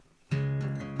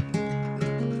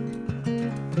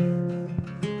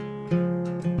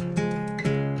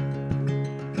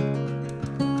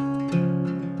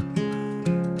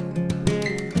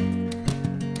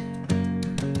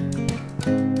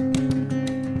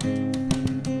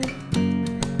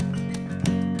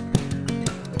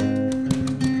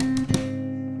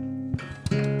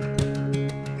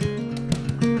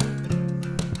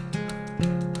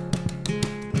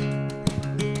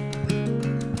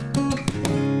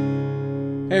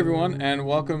Hey everyone, and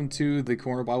welcome to the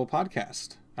Corner Bible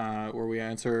Podcast, where we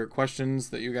answer questions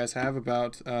that you guys have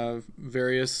about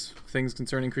various things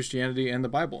concerning Christianity and the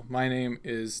Bible. My name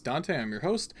is Dante, I'm your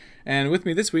host, and with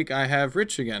me this week I have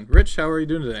Rich again. Rich, how are you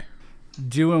doing today?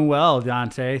 Doing well,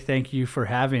 Dante. Thank you for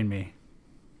having me.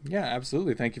 Yeah,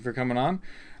 absolutely. Thank you for coming on.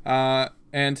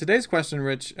 And today's question,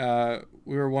 Rich,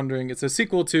 we were wondering, it's a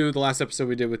sequel to the last episode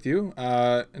we did with you,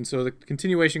 and so the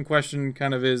continuation question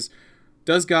kind of is,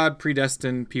 does God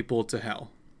predestine people to hell?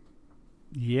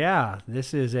 Yeah,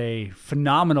 this is a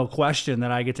phenomenal question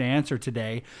that I get to answer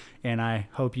today, and I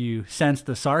hope you sense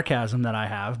the sarcasm that I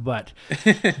have, but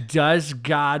does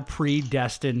God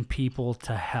predestine people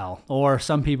to hell? Or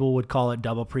some people would call it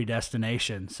double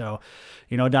predestination. So,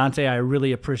 Dante, I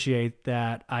really appreciate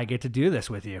that I get to do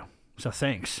this with you. So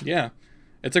thanks. Yeah.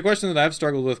 It's a question that I've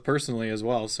struggled with personally as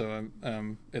well, so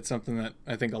it's something that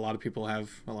I think a lot of people have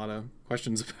a lot of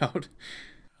questions about.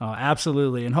 Oh,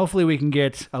 absolutely, and hopefully we can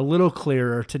get a little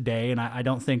clearer today, and I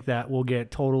don't think that we'll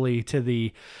get totally to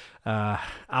the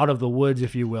out of the woods,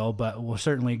 if you will, but we'll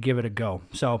certainly give it a go.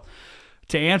 So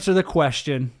to answer the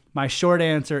question, my short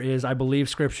answer is I believe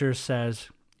Scripture says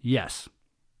yes.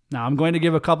 Now, I'm going to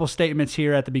give a couple statements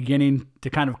here at the beginning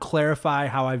to kind of clarify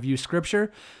how I view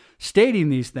Scripture stating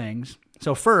these things.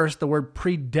 So first, the word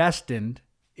predestined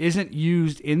isn't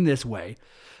used in this way,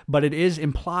 but it is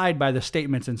implied by the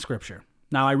statements in Scripture.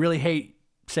 Now, I really hate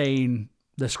saying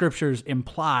the Scriptures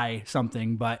imply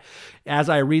something, but as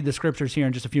I read the Scriptures here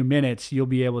in just a few minutes, you'll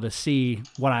be able to see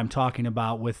what I'm talking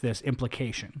about with this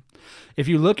implication. If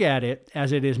you look at it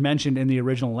as it is mentioned in the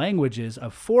original languages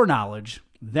of foreknowledge,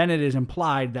 then it is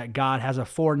implied that God has a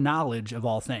foreknowledge of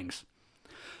all things.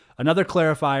 Another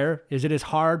clarifier is it is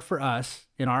hard for us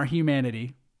in our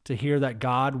humanity to hear that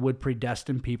God would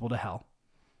predestine people to hell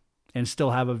and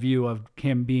still have a view of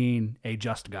him being a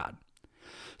just God.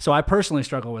 So I personally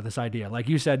struggle with this idea. Like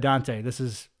you said, Dante, this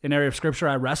is an area of Scripture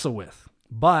I wrestle with.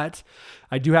 But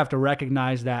I do have to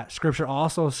recognize that Scripture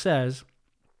also says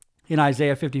in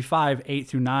Isaiah 55,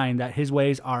 8-9, that his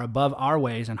ways are above our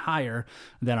ways and higher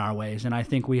than our ways. And I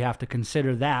think we have to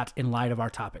consider that in light of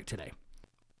our topic today.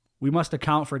 We must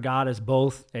account for God as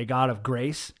both a God of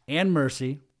grace and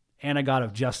mercy and a God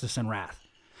of justice and wrath.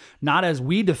 Not as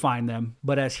we define them,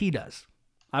 but as he does.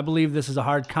 I believe this is a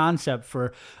hard concept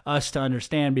for us to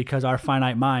understand because our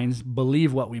finite minds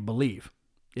believe what we believe.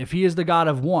 If he is the God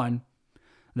of one,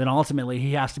 then ultimately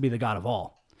he has to be the God of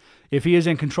all. If he is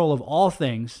in control of all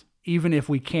things, even if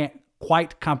we can't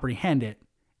quite comprehend it,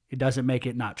 it doesn't make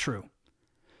it not true.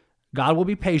 God will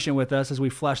be patient with us as we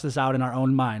flesh this out in our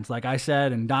own minds. Like I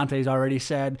said, and Dante's already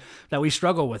said, that we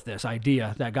struggle with this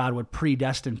idea that God would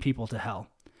predestine people to hell.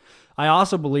 I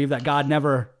also believe that God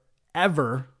never,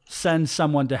 ever sends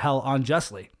someone to hell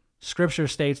unjustly. Scripture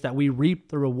states that we reap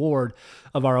the reward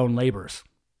of our own labors.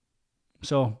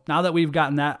 So now that we've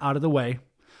gotten that out of the way,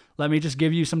 let me just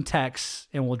give you some texts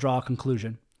and we'll draw a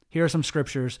conclusion. Here are some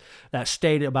scriptures that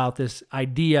state about this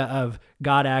idea of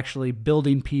God actually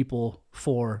building people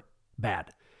for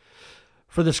bad.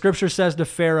 For the scripture says to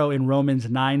Pharaoh in Romans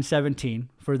 9:17,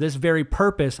 "For this very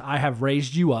purpose I have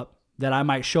raised you up, that I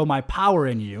might show my power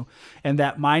in you, and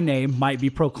that my name might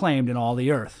be proclaimed in all the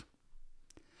earth."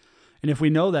 And if we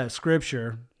know that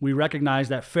scripture, we recognize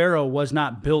that Pharaoh was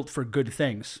not built for good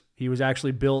things. He was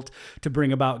actually built to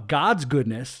bring about God's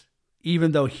goodness,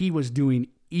 even though he was doing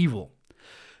evil.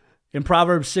 In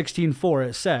Proverbs 16:4,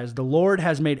 it says, "The Lord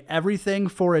has made everything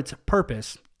for its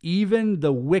purpose, even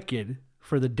the wicked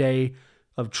for the day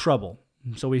of trouble."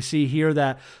 So we see here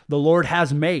that the Lord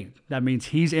has made, that means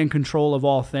he's in control of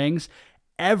all things,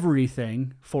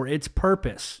 everything for its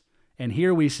purpose. And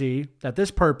here we see that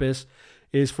this purpose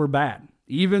is for bad,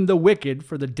 even the wicked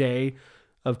for the day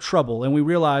of trouble. And we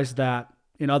realize that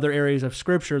in other areas of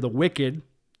Scripture, the wicked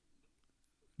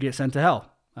get sent to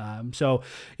hell. So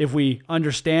if we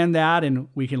understand that and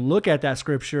we can look at that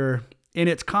Scripture in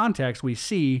its context, we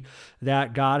see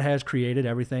that God has created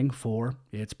everything for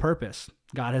its purpose.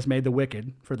 God has made the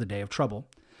wicked for the day of trouble.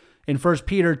 In 1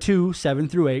 Peter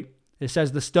 2:7-8, it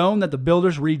says, "The stone that the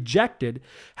builders rejected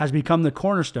has become the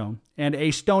cornerstone, and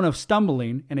a stone of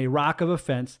stumbling and a rock of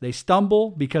offense. They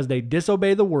stumble because they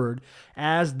disobey the word,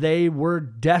 as they were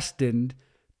destined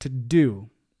to do."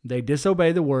 They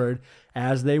disobey the word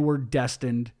as they were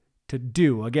destined to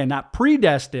do. Again, not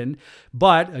predestined,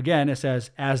 but again, it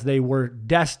says, as they were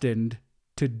destined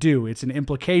to do. It's an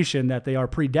implication that they are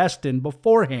predestined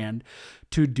beforehand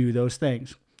to do those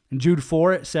things. In Jude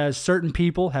 4, it says, "Certain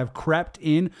people have crept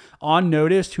in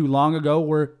unnoticed who long ago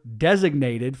were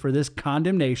designated for this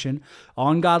condemnation,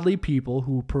 ungodly people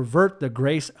who pervert the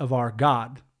grace of our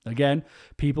God." Again,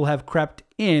 people have crept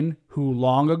in who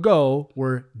long ago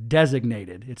were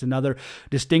designated. It's another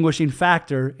distinguishing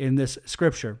factor in this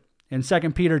scripture. In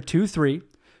 2 Peter 2:3,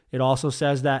 it also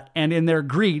says that, and in their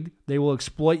greed, they will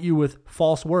exploit you with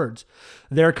false words.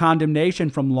 Their condemnation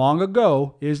from long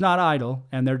ago is not idle,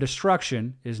 and their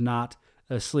destruction is not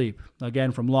asleep.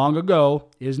 Again, from long ago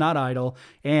is not idle,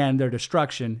 and their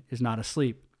destruction is not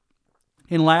asleep.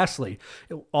 And lastly,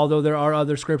 although there are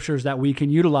other scriptures that we can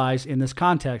utilize in this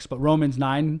context, but Romans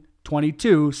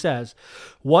 9:22 says,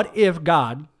 what if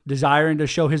God, desiring to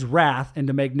show his wrath and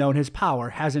to make known his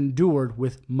power, has endured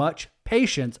with much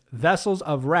patience vessels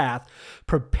of wrath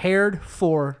prepared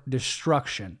for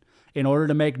destruction, in order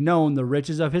to make known the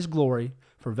riches of his glory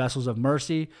for vessels of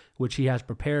mercy, which he has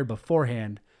prepared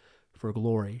beforehand for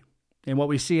glory. And what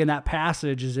we see in that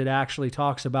passage is it actually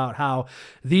talks about how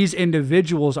these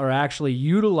individuals are actually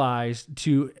utilized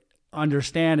to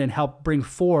understand and help bring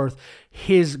forth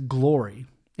his glory.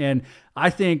 And I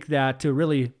think that to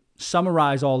really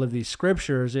summarize all of these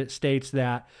scriptures, it states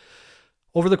that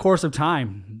over the course of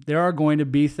time, there are going to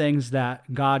be things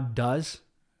that God does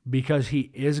because he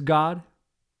is God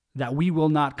that we will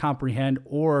not comprehend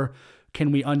or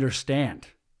can we understand.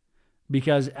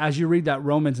 Because as you read that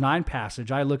Romans 9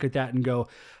 passage, I look at that and go,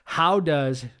 how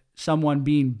does someone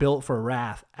being built for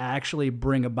wrath actually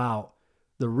bring about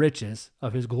the riches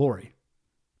of his glory?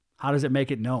 How does it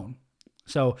make it known?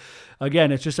 So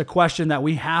again, it's just a question that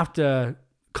we have to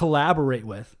collaborate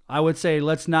with. I would say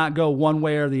let's not go one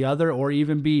way or the other or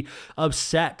even be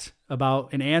upset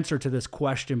about an answer to this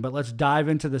question, but let's dive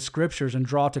into the scriptures and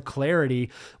draw to clarity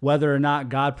whether or not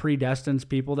God predestines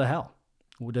people to hell.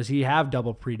 Does he have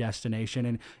double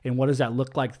predestination? And what does that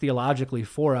look like theologically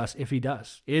for us if he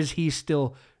does? Is he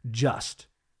still just?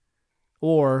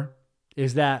 Or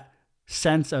is that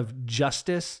sense of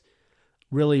justice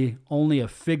really only a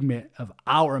figment of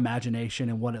our imagination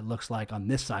and what it looks like on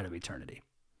this side of eternity?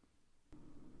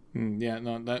 Yeah,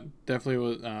 no, that definitely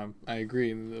was, I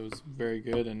agree. That was very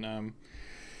good. And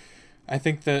I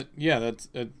think that, yeah, that's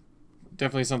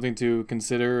definitely something to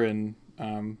consider and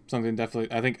something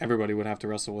definitely I think everybody would have to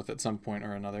wrestle with at some point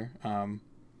or another.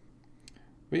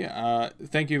 But yeah,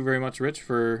 thank you very much, Rich,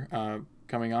 for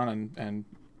coming on and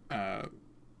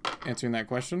answering that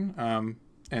question.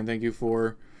 And thank you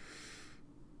for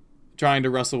trying to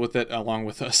wrestle with it along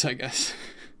with us, I guess.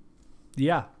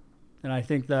 Yeah. And I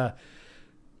think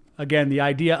again, the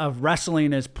idea of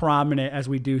wrestling is prominent as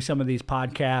we do some of these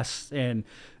podcasts and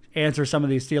answer some of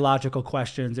these theological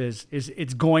questions is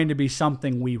it's going to be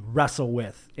something we wrestle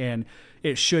with, and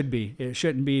it should be. It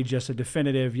shouldn't be just a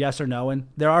definitive yes or no. And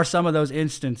there are some of those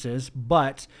instances,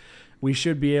 but we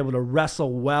should be able to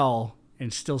wrestle well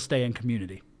and still stay in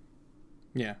community.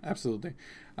 Yeah, absolutely.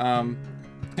 And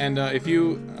if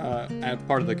you, as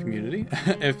part of the community,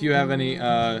 if you have any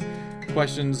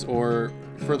questions or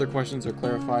further questions or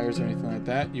clarifiers or anything like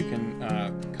that, you can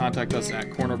contact us at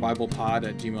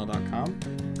cornerbiblepod@gmail.com.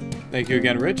 Thank you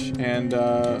again, Rich, and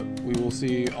we will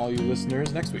see all you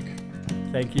listeners next week.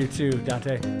 Thank you too,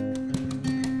 Dante.